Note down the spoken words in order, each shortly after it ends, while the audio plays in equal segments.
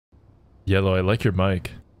Yellow, I like your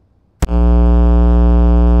mic.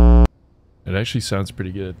 It actually sounds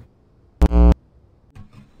pretty good.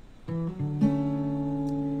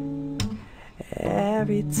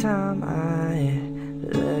 Every time I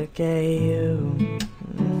look at you.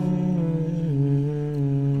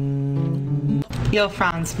 Yo,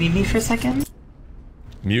 Franz, mute me for a second.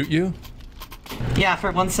 Mute you? Yeah,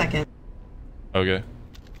 for 1 second. Okay.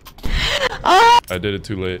 I did it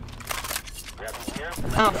too late.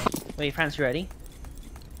 Oh. Wait, Franz, you ready?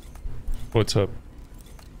 What's up?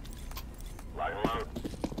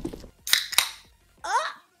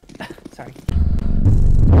 Sorry.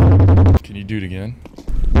 Can you do it again?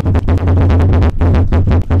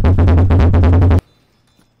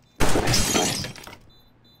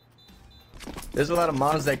 There's a lot of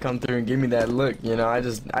moms that come through and give me that look, you know. I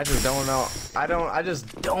just don't know. I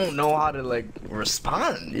just don't know how to like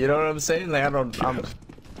respond. You know what I'm saying? Like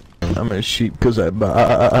I'm a sheep because I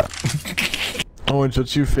buy. Orange,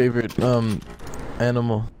 what's your favorite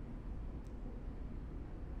animal?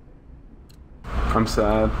 I'm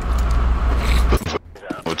sad.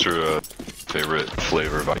 What's your favorite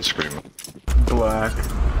flavor of ice cream? Black.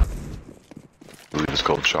 I believe it's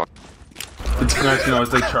called chocolate. It's actually no,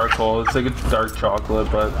 it's like charcoal. It's like a dark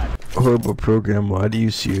chocolate, but Horrible program. Why do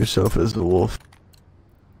you see yourself as the wolf?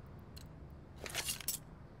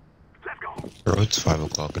 Bro, it's 5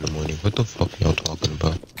 o'clock in the morning. What the fuck are y'all talking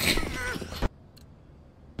about?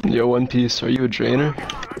 Yo, One Piece, are you a drainer?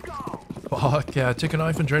 Fuck yeah, take a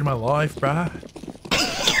knife and drain my life, bruh.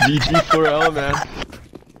 GG4L, man.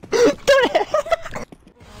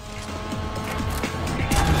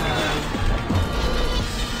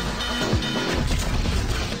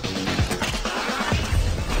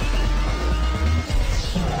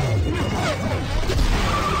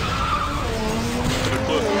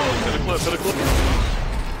 Hit a clip.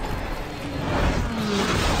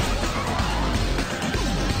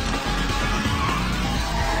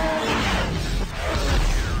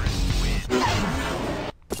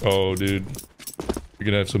 Oh, dude. You're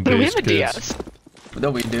gonna have some We base have a kids. DS.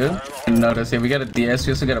 No, we do. Notice, yeah, we got a DS.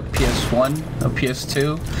 We also got a PS1, a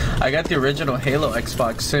PS2. I got the original Halo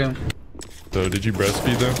Xbox too. So, did you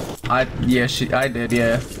breastfeed them? I did,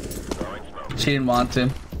 yeah. She didn't want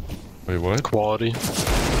to. Wait, what? Quality.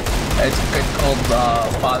 It's called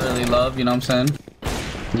fatherly love. You know what I'm saying?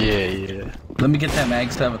 Yeah. Let me get that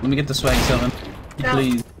mag 7. Let me get the swag 7,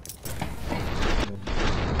 please.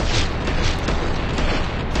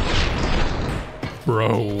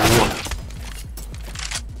 Bro.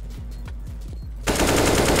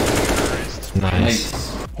 Nice.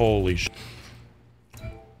 Holy sh.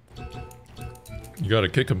 You gotta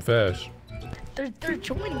kick them fast. They're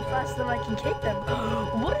joining faster than I can kick them.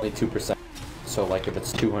 What? 2%. So like if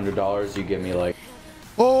it's $200, you give me like.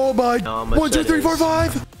 Oh my! 1, 2, 3, 4,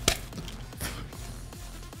 5.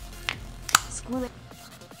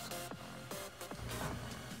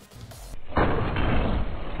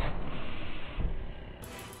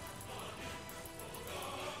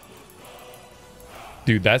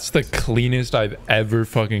 Dude, that's the cleanest I've ever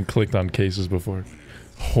fucking clicked on cases before.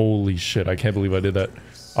 Holy shit, I can't believe I did that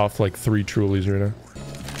off like 3 Trulies right now.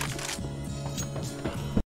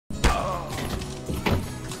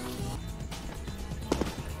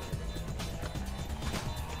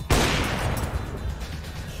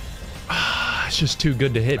 It's just too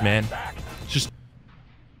good to hit, man. Just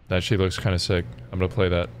that shit looks kind of sick. I'm gonna play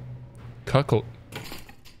that. Cuckle.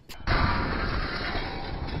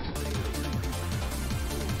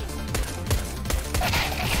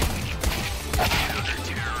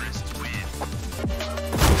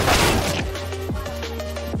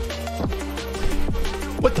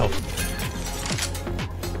 What the?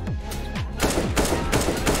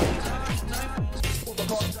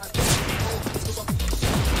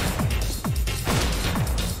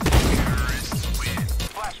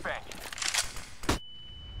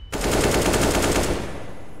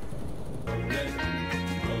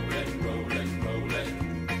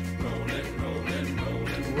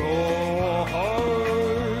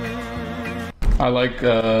 I like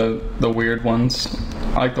the weird ones.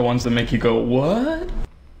 I like the ones that make you go, what?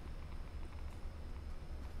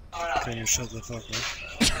 Can you shut the fuck up?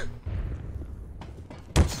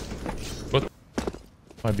 What?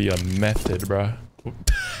 Might be a method, bruh.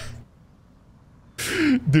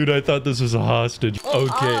 Dude, I thought this was a hostage.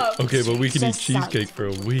 Okay, but we can eat cheesecake for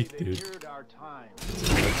a week, dude.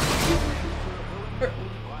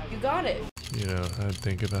 You got it. You know, I'd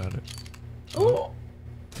think about it. Oh. What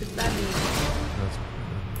does that mean?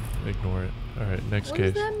 Ignore it. Alright, next What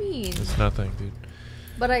case. does that mean? It's nothing, dude.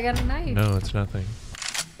 But I got a knife. No, it's nothing.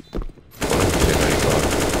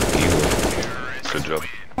 Good job.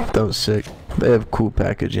 That was sick. They have cool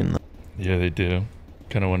packaging though. Yeah, they do.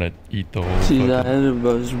 Kind of want to eat the whole. See fucking... that had a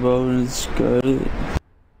buzz ball and it's good.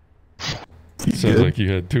 Sounds like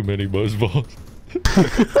you had too many buzz balls.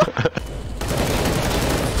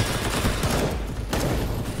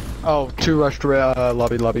 Oh, 2 rush to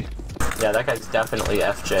lobby. Yeah, that guy's definitely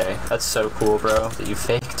FJ. That's so cool, bro. That you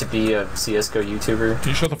fake to be a CSGO YouTuber. Can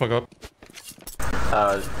you shut the fuck up?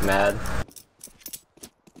 Mad.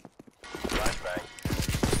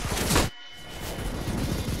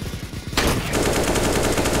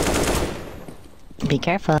 Be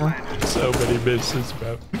careful. So many misses,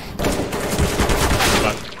 bro.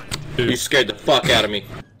 You scared the fuck out of me.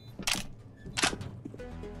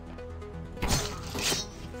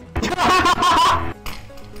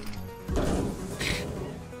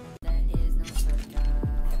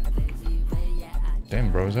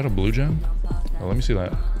 Damn, bro, is that a blue gem? Oh, let me see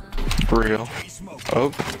that. For real.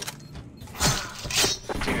 Oh.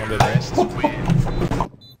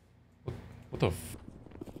 What the f...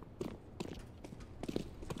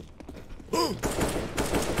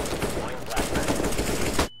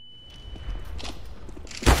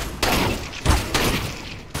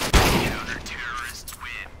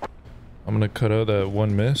 I'm gonna cut out that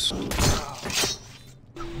one miss.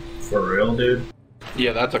 For real, dude?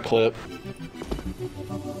 Yeah, that's a clip.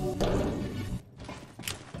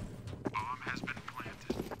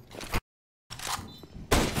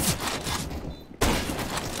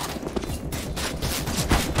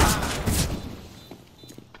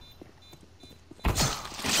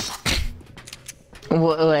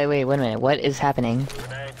 Wait a minute. What is happening?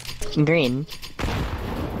 Green.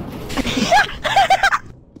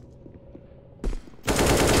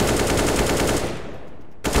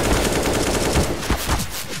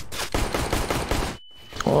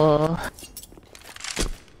 Whoa.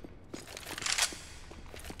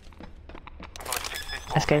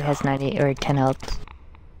 This guy has 90 or 10 health.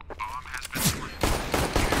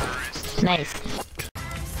 Nice.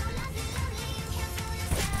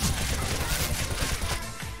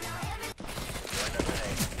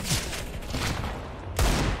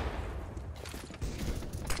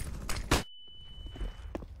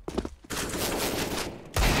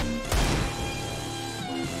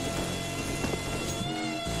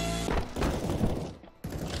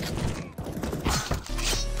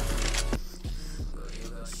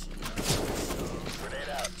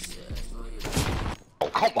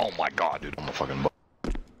 Oh my god, dude, I'm a fucking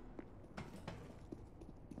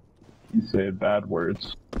You say bad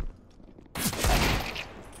words.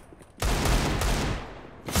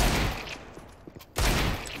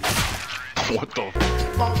 What the?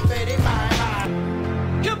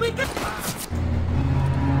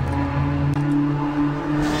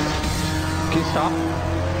 Can you stop?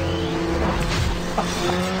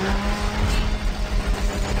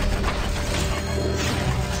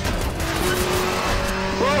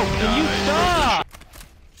 Bro, can you stop?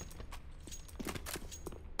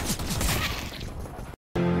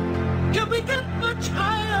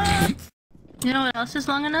 You know what else is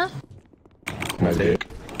long enough? My dick.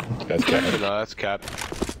 That's cap. No, that's cap.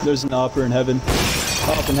 There's an opera in heaven.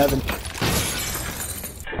 Up in heaven.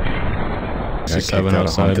 I kicked out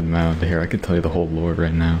a haunted mound. Here, I can tell you the whole lore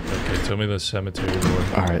right now. Okay, tell me the cemetery lore.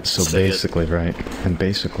 Alright, so basically, right,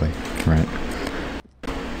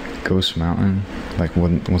 Ghost Mountain, like,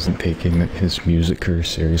 wasn't taking his music career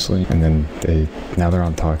seriously, and then now they're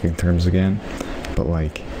on talking terms again, but,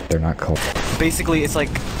 like, they're not called. Basically, it's like,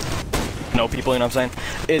 people, you know what I'm saying?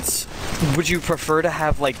 It's, would you prefer to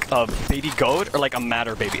have, like, a baby goat or, like, a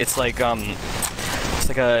matter baby? It's like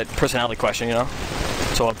a personality question, you know?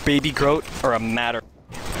 So a baby goat or a matter?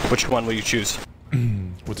 Which one will you choose?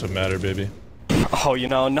 What's a matter, baby? Oh, you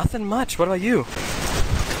know, nothing much. What about you?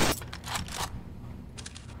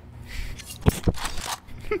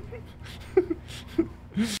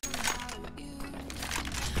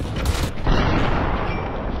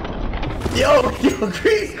 Yo,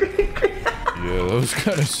 green. Yeah, that was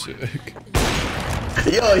kind of sick.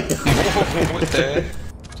 Yo. What the heck?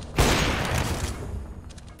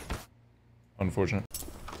 Unfortunate.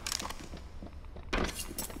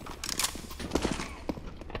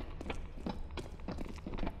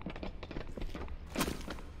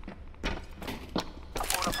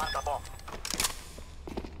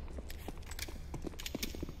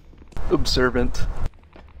 Observant.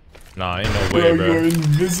 Nah, ain't no way, bro. You're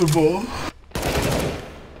invisible.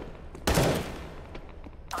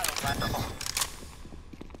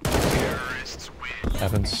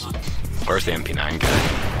 Happens. Where's the MP9 guy?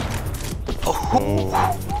 Oh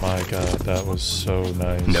my god, that was so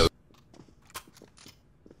nice. No.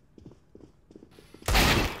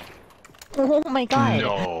 Oh my my god.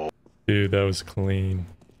 No. Dude, that was clean.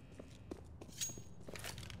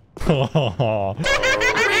 RCXD,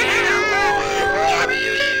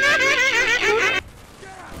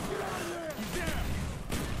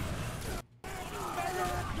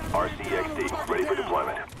 ready for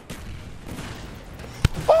deployment.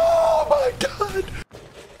 Oh my god!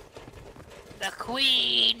 The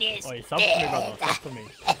queen is Oi, sub to me, brother. Sub to me.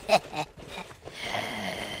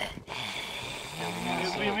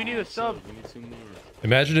 We need a sub.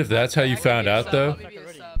 Imagine if that's how you found out, though.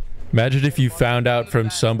 Imagine if you found out from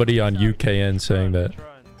somebody on UKN saying that.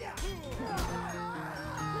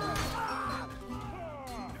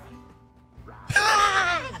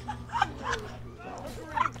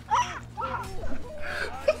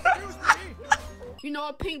 You know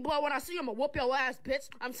a pink blood when I see him, I'ma whoop your ass, bitch.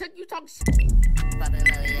 I'm sick you talk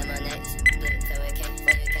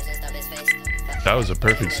That was a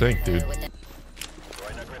perfect sync, dude.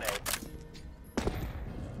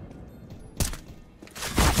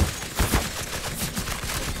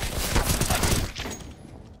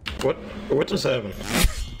 What just happened?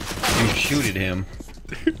 You shooted him.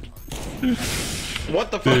 What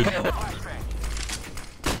the fuck?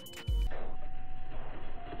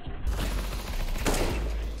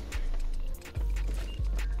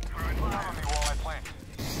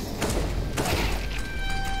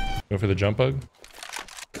 Go for the jump bug.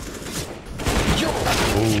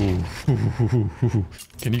 Ooh.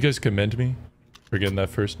 Can you guys commend me for getting that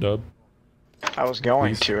first dub? I was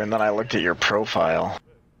going to, and then I looked at your profile.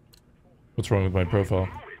 What's wrong with my profile?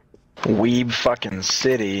 Weeb fucking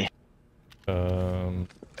city.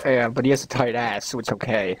 Yeah, but he has a tight ass, so it's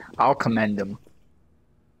okay. I'll commend him.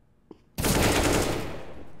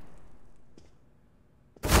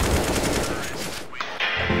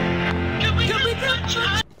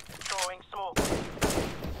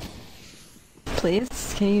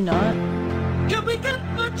 Please, can you not? Can we get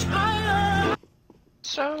much higher?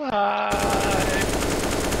 So high.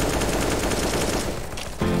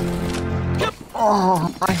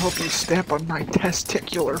 Oh, I hope you step on my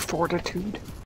testicular fortitude.